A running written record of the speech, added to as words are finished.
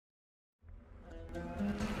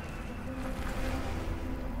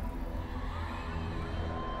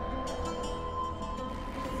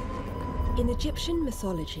In Egyptian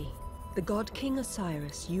mythology, the god King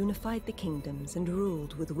Osiris unified the kingdoms and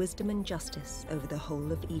ruled with wisdom and justice over the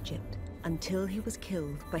whole of Egypt, until he was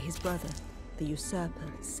killed by his brother, the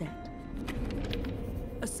usurper Set.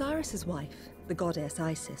 Osiris's wife, the goddess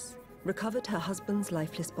Isis, recovered her husband's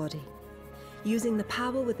lifeless body. Using the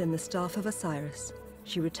power within the staff of Osiris,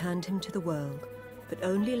 she returned him to the world, but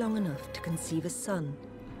only long enough to conceive a son,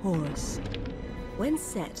 Horus. When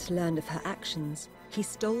Set learned of her actions, he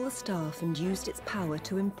stole the staff and used its power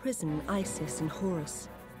to imprison Isis and Horus.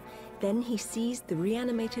 Then he seized the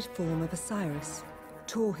reanimated form of Osiris,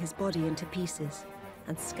 tore his body into pieces,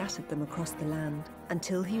 and scattered them across the land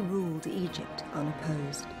until he ruled Egypt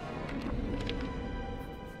unopposed.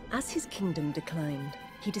 As his kingdom declined,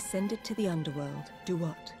 he descended to the underworld,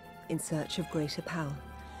 Duat, in search of greater power.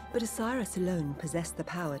 But Osiris alone possessed the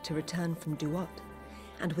power to return from Duat,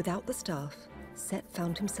 and without the staff, Set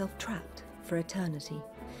found himself trapped for eternity.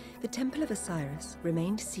 The Temple of Osiris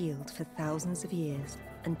remained sealed for thousands of years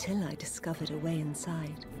until I discovered a way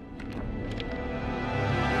inside.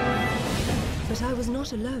 But I was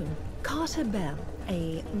not alone. Carter Bell,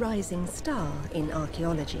 a rising star in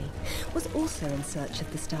archaeology, was also in search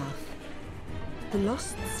of the staff. The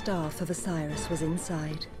lost staff of Osiris was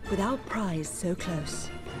inside. With our prize so close,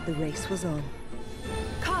 the race was on.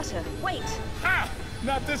 Carter, wait! Ha!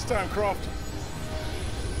 Not this time, Croft.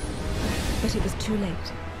 But it was too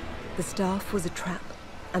late. The staff was a trap,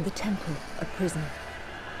 and the temple a prison.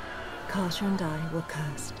 Carter and I were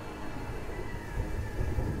cursed.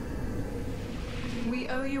 We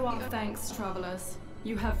owe you our thanks, travelers.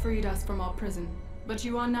 You have freed us from our prison. But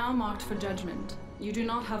you are now marked for judgment. You do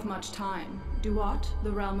not have much time. Duat,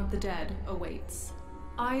 the realm of the dead, awaits.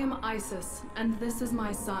 I am Isis, and this is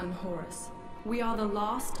my son, Horus. We are the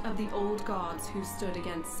last of the old gods who stood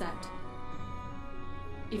against Set.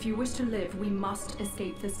 If you wish to live, we must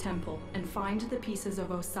escape this temple and find the pieces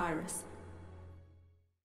of Osiris.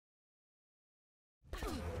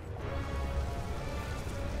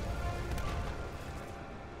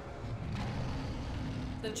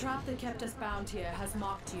 The trap that kept us bound here has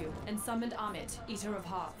mocked you and summoned Ammit, Eater of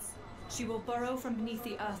Hearts. She will burrow from beneath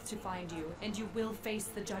the earth to find you, and you will face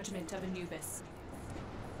the judgment of Anubis.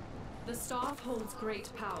 The staff holds great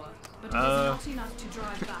power, but it is not enough to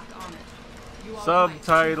drive back Ammit. You are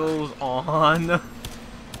subtitles right. On. There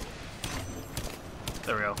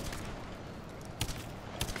we go.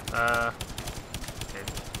 Okay.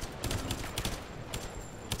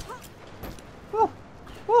 Woo!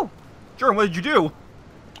 Woo! Jerm, what did you do?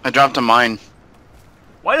 I dropped a mine.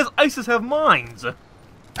 Why does Isis have mines?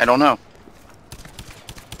 I don't know.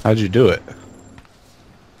 How'd you do it?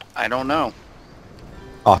 I don't know.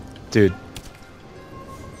 Oh, dude.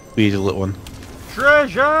 We need a little one.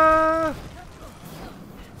 Treasure!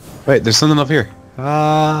 Wait, there's something up here.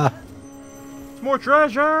 Ah! More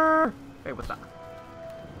treasure! Hey, what's that?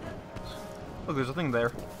 Look, there's a thing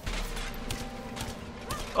there.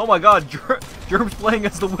 Oh my god, Germ's playing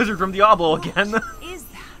as the wizard from Diablo again. What is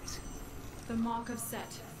that? The mark of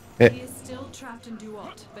Set. He is still trapped in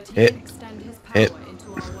Duat, but he can extend his power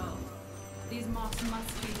into our world. These marks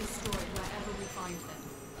must be destroyed wherever we find them.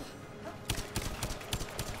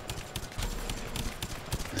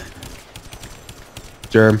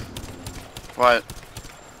 Germ. What?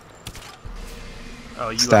 Oh,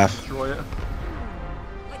 you staff. Have to destroy it?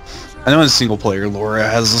 I know in single player Laura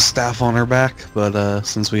has a staff on her back, but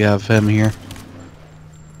since we have him here.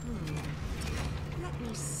 Let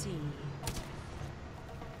me see.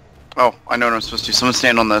 Oh, I know what I'm supposed to do. Someone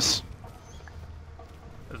stand on this.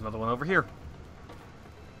 There's another one over here.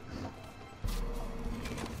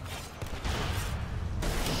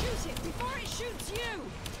 Shoot it before it shoots you!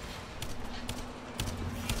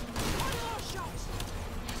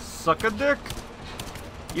 Suck a dick.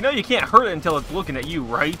 You know you can't hurt it until it's looking at you,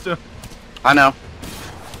 right? I know.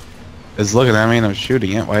 It's looking at me and I'm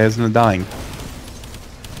shooting it. Why isn't it dying?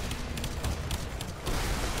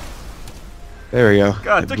 There we go.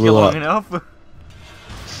 God, it took you long enough.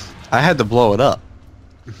 I had to blow it up.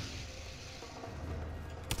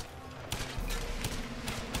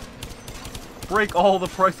 Break all the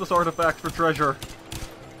priceless artifacts for treasure.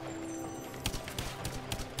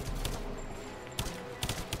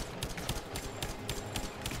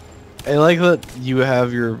 I like that you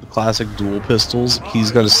have your classic dual pistols. He's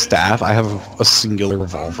got a staff. I have a singular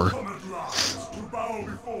revolver. I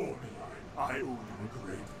owe you a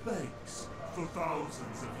great thanks. For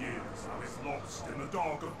thousands of years I was lost in the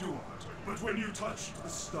dark of Duat, but when you touched the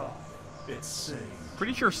staff, it saved.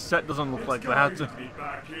 Pretty sure Set doesn't look like that.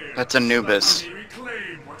 That's Anubis.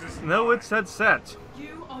 No, it said Set.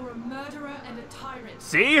 You are a murderer and a tyrant.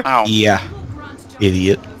 See? Ow. Yeah.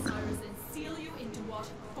 Idiot.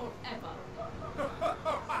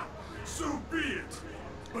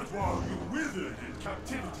 while you withered in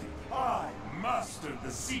captivity, I mastered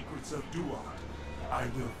the secrets of Duat. I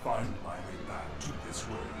will find my way back to this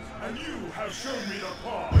world, and you have shown me the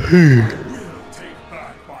path. I will take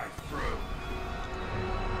back my throne.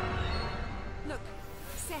 Look,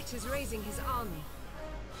 Set is raising his army.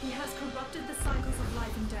 He has corrupted the cycles of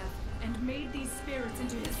life and death, and made these spirits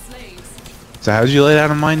into his slaves. So how'd you lay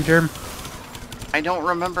down a mine, Germ? I don't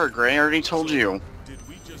remember, Gray. I already told you. Did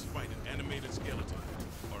we just fight an animated skeleton?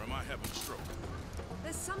 Or am I having a stroke?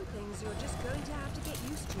 There's some things you're just going to have to get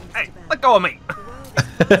used to, Mr. Hey, Bell. let go of me! The world is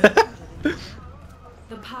far stranger than you.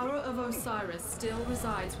 The power of Osiris still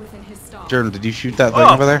resides within his star. Germ, did you shoot that thing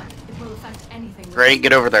Oh. over there? It will affect anything. Gray,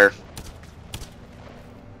 get over there.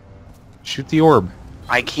 Shoot the orb.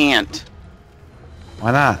 I can't.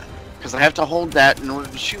 Why not? Because I have to hold that in order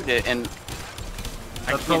to shoot it, and I That's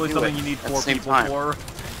can't probably do something it you need at the 4 same people time. for.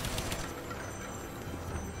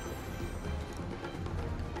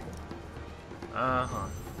 Uh-huh.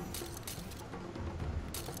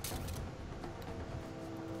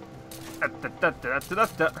 Come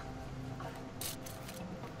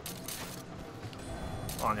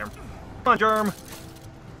on, Germ. Come on, Germ!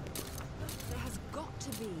 There has got to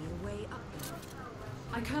be a way up there.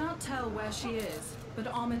 I cannot tell where she is, but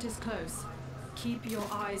Ammit is close. Keep your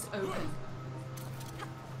eyes open.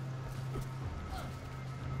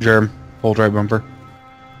 Germ, hold right bumper.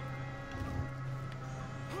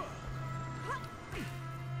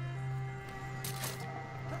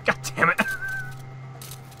 God damn it!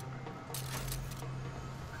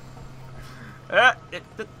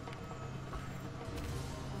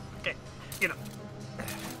 Okay, get up.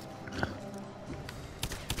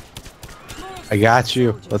 I got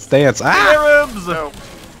you. Let's dance. Ah! Arabs! No.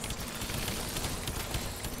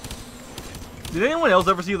 Did anyone else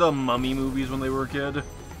ever see the Mummy movies when they were a kid?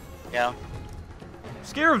 Yeah,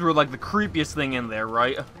 Scarabs were like the creepiest thing in there,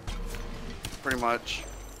 right? pretty much.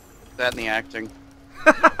 That and the acting.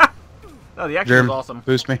 No, the action Germ, was awesome.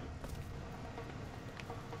 boost me.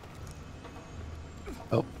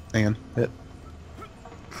 Oh, hang on. Hit.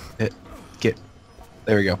 Get.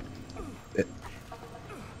 There we go. Hit.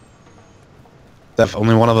 Steph,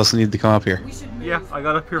 only one of us need to come up here. We should move. Yeah, I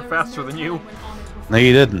got up here There is faster no than you. time when Ammit will No,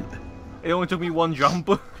 you didn't. It only took me 1 jump.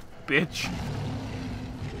 Bitch.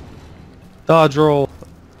 Dodge roll.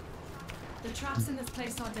 The traps in this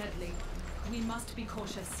place are deadly. We must be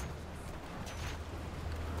cautious.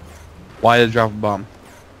 Why did it drop a bomb?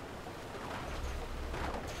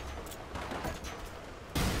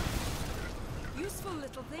 Useful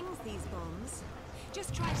little things, these bombs.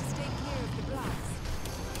 Just try to stay clear of the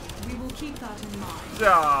blast. We will keep that in mind.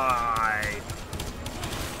 Die.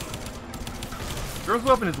 Germ's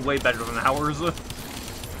weapon is way better than ours.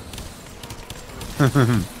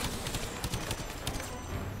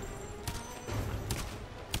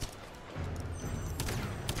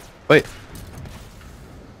 Wait.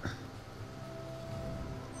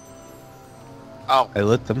 Oh, I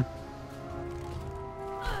lit them.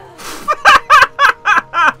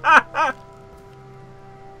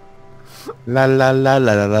 La la la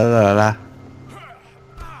la la la la la.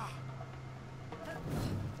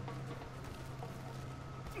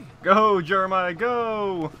 Go, Jeremiah,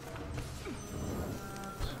 go!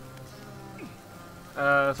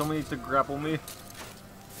 Someone needs to grapple me.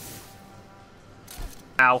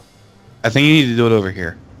 Ow. I think you need to do it over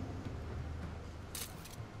here.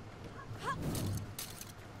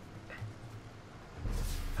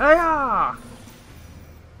 Hey-ya!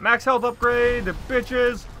 Max health upgrade,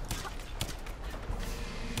 bitches!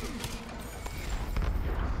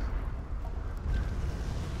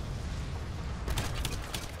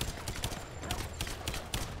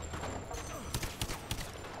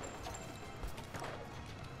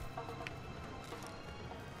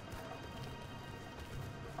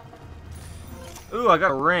 Ooh, I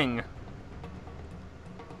got a ring.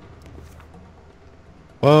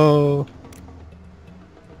 Whoa.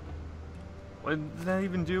 What did that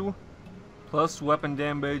even do? Plus weapon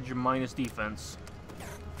damage, minus defense.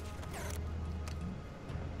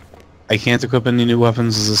 I can't equip any new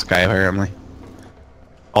weapons as this guy, apparently.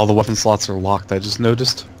 All the weapon slots are locked, I just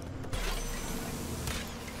noticed.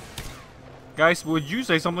 Guys, would you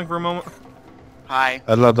say something for a moment? hi.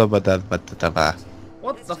 What Let's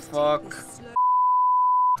the just take fuck? this slow.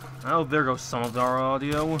 Oh, there goes some of our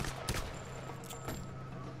audio.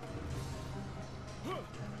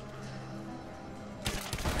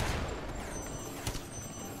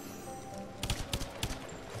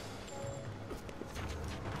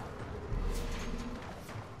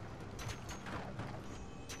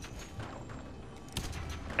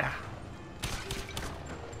 Ah.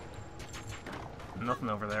 Nothing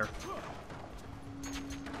over there.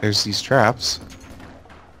 There's these traps.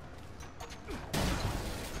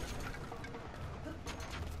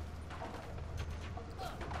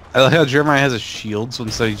 I like how Jeremiah has a shield, so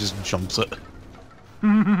instead he just jumps it.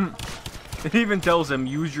 It even tells him,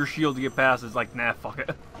 use your shield to get past. It's like, nah, fuck it.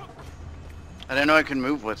 I didn't know I could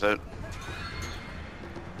move with it.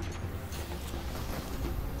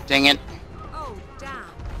 Dang it. Oh, damn.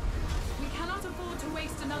 We cannot afford to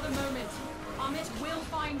waste another moment. Ammit will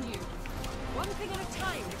find you. One thing at a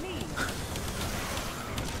time, please.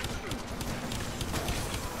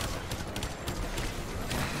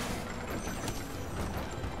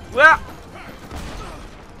 Well,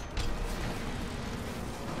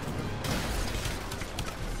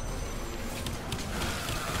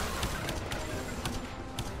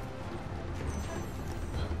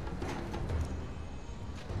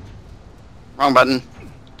 Wrong button.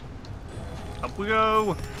 up we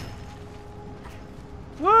go.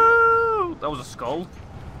 Woo! That was a skull.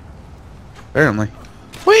 Apparently.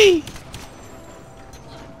 Whee!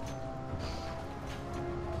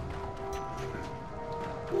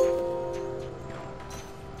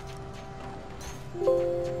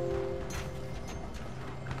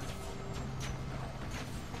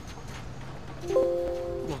 I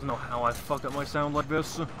don't know how I fuck up my sound like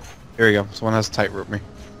this. Here we go. Someone has to tightrope me.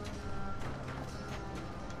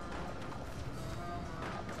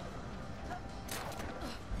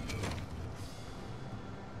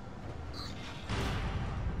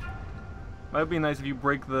 Might be nice if you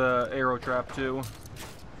break the arrow trap too.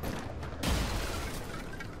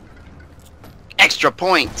 Extra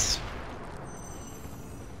points.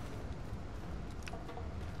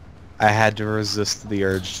 I had to resist the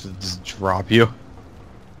urge to just drop you.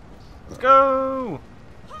 Let's go!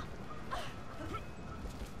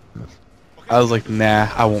 I was like, nah,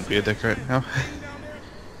 I won't be a dick right now.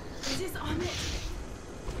 It is Ammit.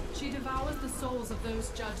 She devours the souls of those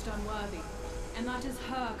judged unworthy, and that is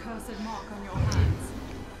her cursed mark on your hands.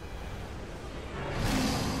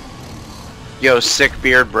 Yo, sick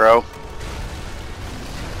beard, bro.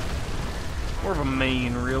 More of a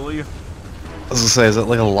main, really. I was gonna say, is that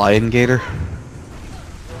like a lion gator?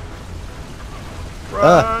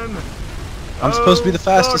 Run! I'm supposed to be the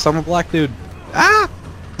fastest. Fuck. I'm a black dude. Ah!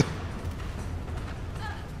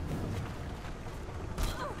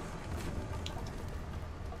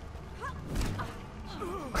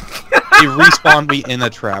 He respawned me in a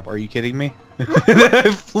trap. Are you kidding me?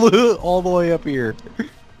 I flew all the way up here.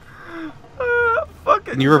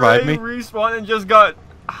 Fucking Can you revive me? Respawn and just got,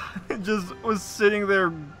 just was sitting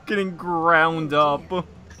there getting ground up.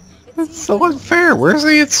 That's so unfair. Where's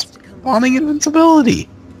he at spawning invincibility?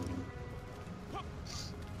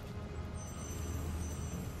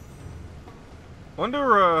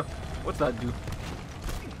 Wonder, what's that do?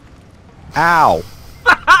 Ow.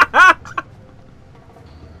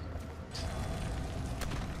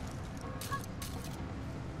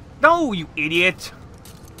 No, you idiot!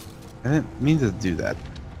 I didn't mean to do that.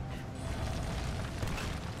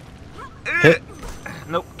 Hit.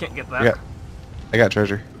 Nope, can't get that. I got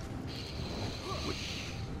treasure.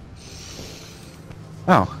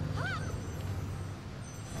 Oh.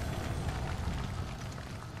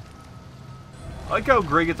 I like how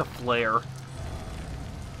Gray gets a flare.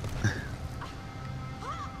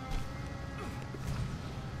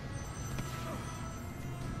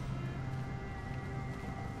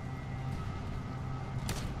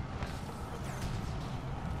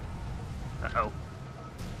 Uh-oh.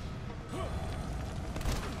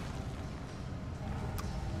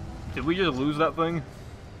 Did we just lose that thing?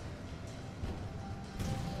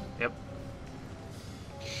 Yep.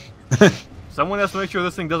 Someone has to make sure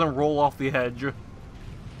this thing doesn't roll off the edge.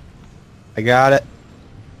 I got it.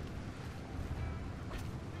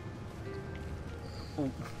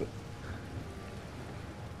 Ooh.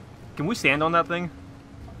 Can we stand on that thing?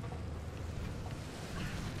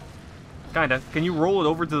 Kinda. Can you roll it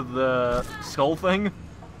over to the skull thing?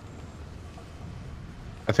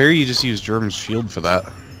 I figure you just use Germ's shield for that.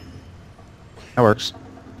 That works.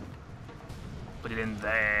 Put it in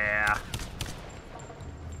there.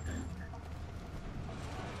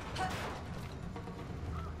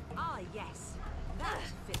 Ah, yes. That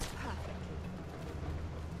fits perfectly.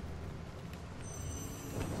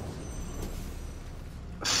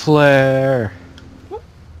 Flare.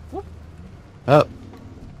 Up.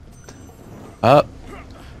 Up.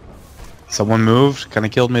 Someone moved. Kind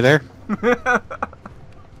of killed me there.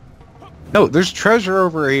 No, there's treasure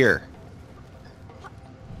over here.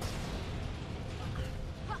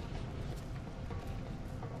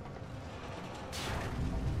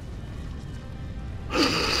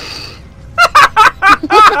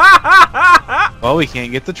 Well, we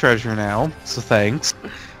can't get the treasure now, so thanks.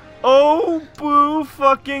 Oh, boo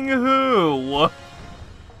fucking who?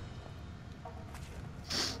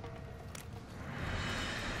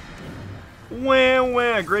 Wah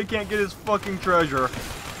wah, Gray can't get his fucking treasure.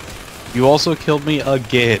 You also killed me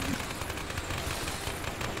again.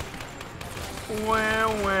 Wah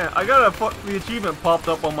wah. I got the achievement popped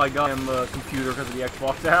up on my goddamn computer because of the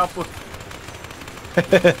Xbox app.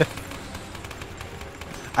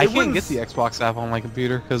 I can't get the Xbox app on my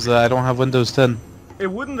computer because I don't have Windows 10.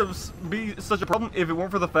 It wouldn't be such a problem if it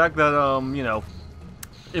weren't for the fact that, you know,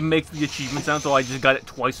 it makes the achievement sound, so I just got it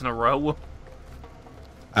twice in a row.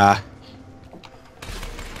 Ah.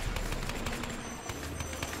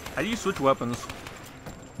 How do you switch weapons?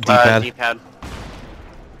 D-pad. D-pad.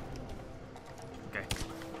 Okay.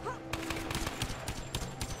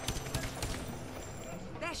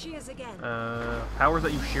 There she is again. Powers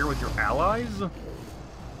that you share with your allies?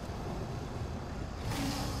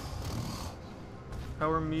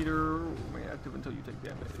 Power meter remain active until you take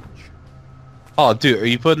damage. Oh, dude, are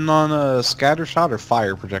you putting on a scatter shot or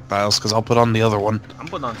fire projectiles? Because I'll put on the other one. I'm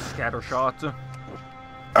putting on scatter shots.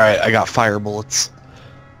 Alright, I got fire bullets.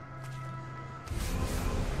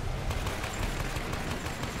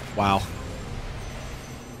 Wow.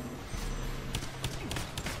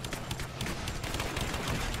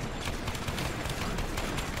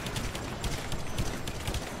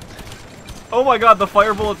 Oh my god, the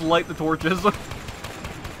fire bullets light the torches.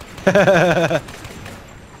 That's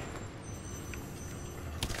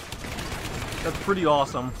pretty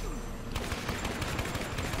awesome.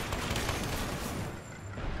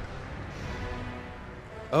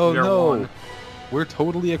 Oh You're no, one. we're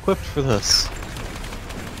totally equipped for this.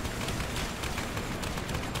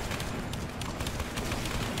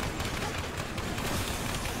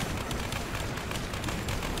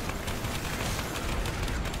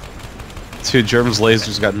 Dude, Germ's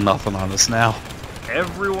laser's got nothing on us now.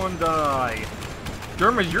 Everyone die.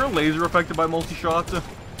 Germ, is your laser affected by multi-shots?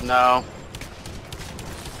 No.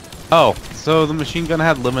 Oh, so the machine gun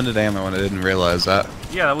had limited ammo and I didn't realize that.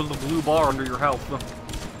 Yeah, that was the blue bar under your health.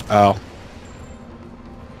 Oh.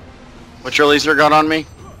 What's your laser gun on me?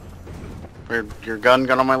 Or your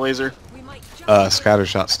gun on my laser? Scatter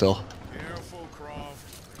shot still. Careful,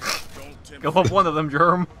 Croft. Don't tempt Go up one of them,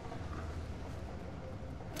 Germ.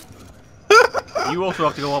 You also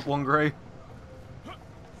have to go up one, Gray.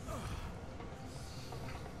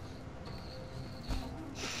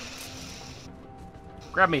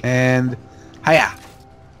 Grab me. And hiya.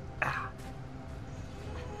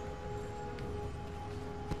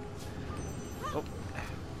 Oh.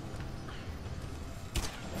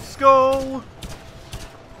 Skull.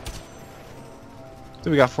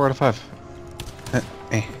 Dude, we got 4 out of 5.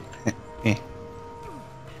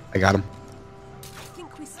 I got him. I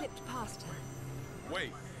think we slipped past her.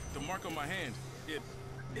 Wait, the mark on my hand, it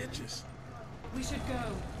itches. We should go.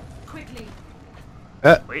 Quickly.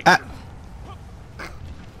 Wait. Ah.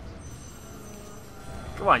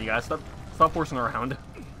 Come on, you guys. Stop horsing around.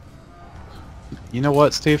 You know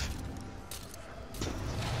what, Steve?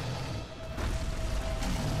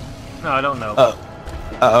 No, I don't know.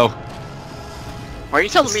 Uh-oh. Why are you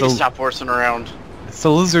telling me to So- stop horsing around? It's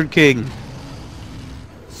the Lizard King.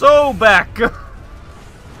 So back.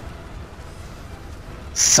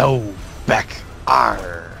 So back.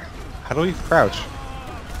 Arr. How do we crouch?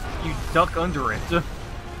 You duck under it.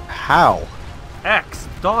 How? X,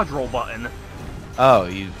 dodge roll button. Oh,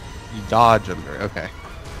 you dodge under it. Okay.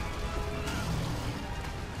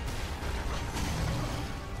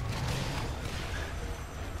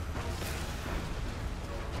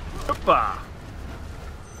 Hoppa.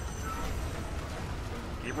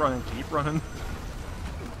 Keep running, keep running.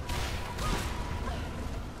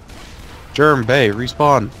 Germ Bay,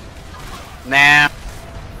 respawn. Nah.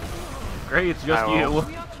 Great, it's just I you. won't.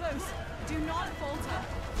 We are close. Do not falter.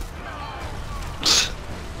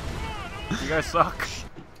 You guys suck.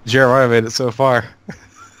 Jeremiah made it so far.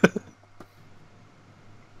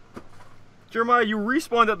 Jeremiah, you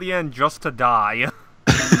respawned at the end just to die.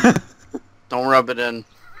 Don't rub it in.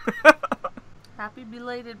 Happy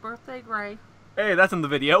belated birthday, Gray. Hey, that's in the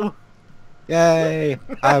video. Yay!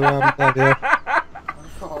 I love that.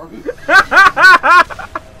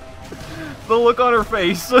 The look on her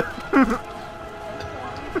face.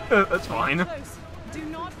 That's fine. Close. Do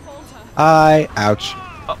not falter. Ouch.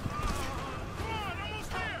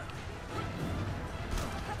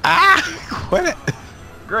 Ah! Quit it!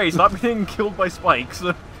 Great, stop getting killed by spikes.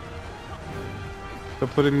 Quit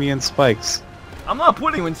putting me in spikes. I'm not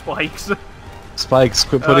putting you in spikes. Spikes,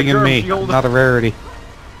 quit putting in Germ me. shield. I'm not a rarity.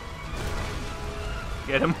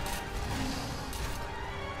 Get him.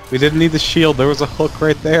 We didn't need the shield, there was a hook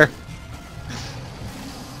right there.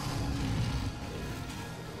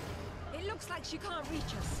 Looks like she can't reach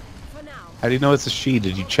us. For now. How do you know it's a she?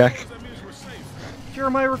 Did you check?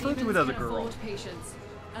 Jeremiah referred to it as a Demons can girl. afford patience.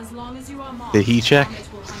 As long as you are marked, Did he check?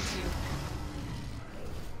 Ammit will hunt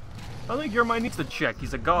you. I think Jeremiah needs to check.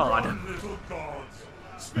 He's a god. Run, little gods.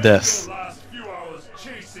 Spend This. your last few hours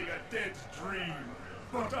chasing a dead dream.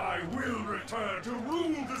 But I will return to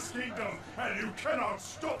rule this kingdom, and you cannot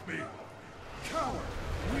stop me. Coward,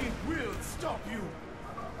 we will stop you.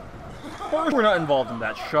 We're not involved in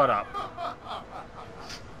that. Shut up.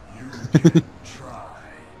 You didn't try.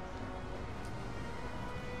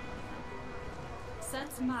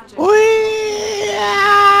 Sense magic. Wow!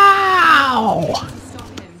 To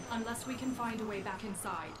stop him, unless we can find a way back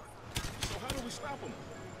inside. So how do we stop him?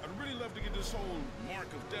 I'd really love to get this whole mark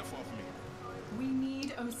of death off me. We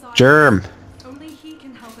need Osiris. Germ. Only he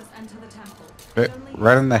can help us enter the temple. Right- Only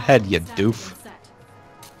right his in the power head, will you stand doof. and set.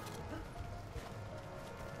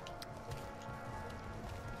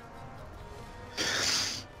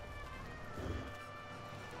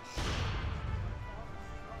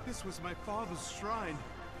 This was my father's shrine.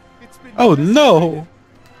 It's been Oh no!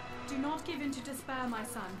 Do not give in to despair, my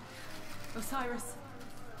son. Osiris,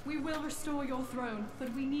 we will restore your throne,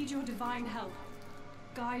 but we need your divine help.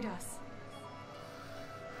 Guide us.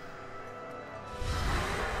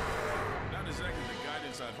 Not exactly the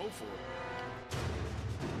guidance I'd hope for.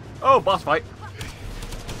 Oh, boss fight.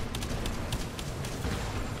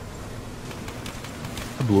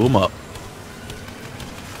 I blew him up.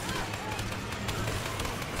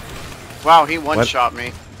 Wow, he one-shot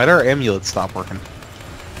me. Why'd our amulet stop working?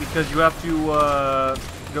 Because you have to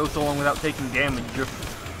go so long without taking damage.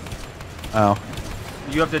 Oh.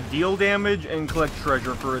 You have to deal damage and collect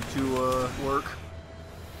treasure for it to work.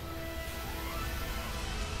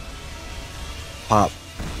 Pop.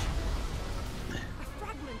 A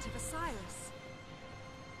fragment of Osiris.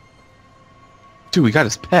 Dude, we got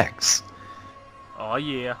his pecs. Oh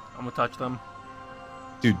yeah, I'm gonna touch them.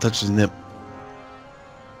 Dude, touch his nip.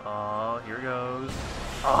 Oh, here goes.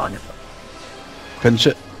 Oh, no. Couldn't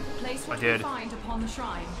you? Place what I did. we find upon the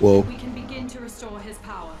shrine. Whoa. We can begin to restore his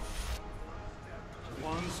power.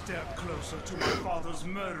 one step closer to my father's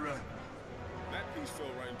murderer. That piece fell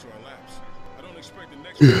right into our laps. I don't expect the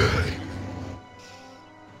next one.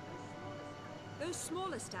 Those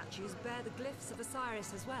smaller statues bear the glyphs of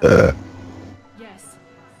Osiris as well. Yes.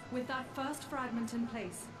 With that first fragment in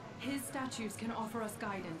place, his statues can offer us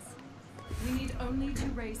guidance. We need only to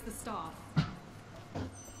raise the staff.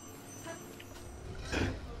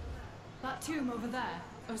 That tomb over there,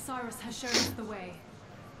 Osiris has shown us the way.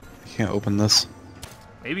 Can't open this.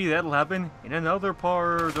 Maybe that'll happen in another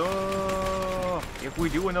part. Oh, if we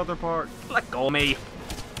do another part, let go of me.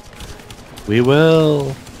 We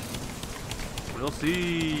will. We'll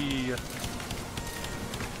see.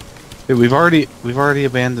 Dude, we've already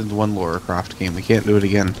abandoned one Lara Croft game. We can't do it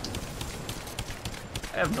again.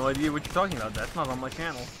 I have no idea what you're talking about. That's not on my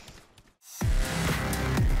channel.